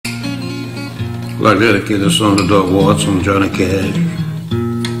like to dedicate this song to Doug Watts and Johnny Cash.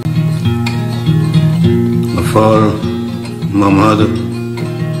 My father, my mother.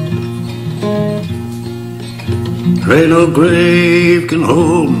 There ain't no grave can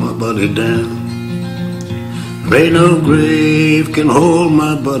hold my body down. There ain't no grave can hold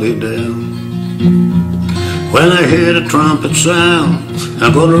my body down. When I hear the trumpet sound,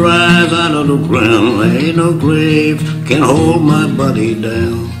 I'm gonna rise out of the ground. There ain't no grave can hold my body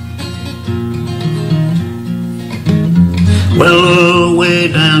down. Well, all the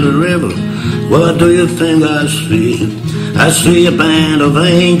way down the river, what do you think I see? I see a band of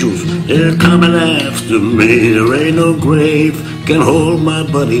angels, they're coming after me. There ain't no grave can hold my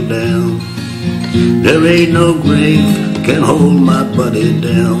body down. There ain't no grave can hold my body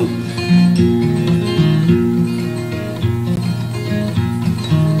down.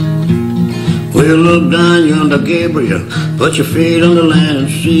 Well, look down yonder, Gabriel, put your feet on the land and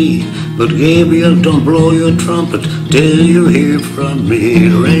see. But Gabriel, don't blow your trumpet till you hear from me.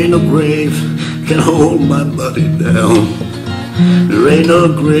 There ain't no grave can hold my body down. There ain't no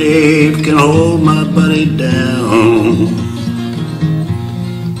grave can hold my body down.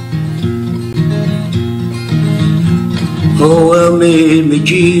 Oh, well, maybe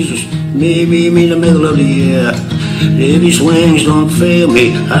Jesus, maybe in the middle of the year. If his wings don't fail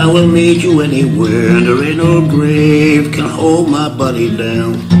me, I will meet you anywhere. There ain't no grave can hold my body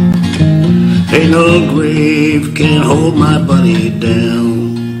down. Ain't no grave can hold my body down.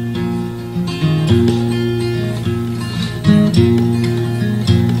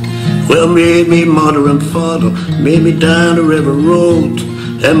 Well, maybe mother and father, maybe down the river road.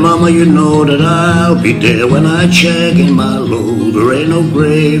 And mama, you know that I'll be there when I check in my load. There ain't no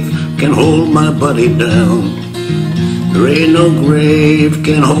grave can hold my body down. There ain't no grave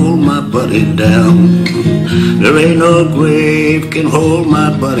can hold my body down. There ain't no grave can hold my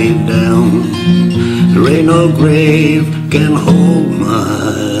body down. There ain't no grave can hold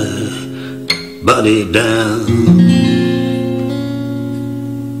my body down.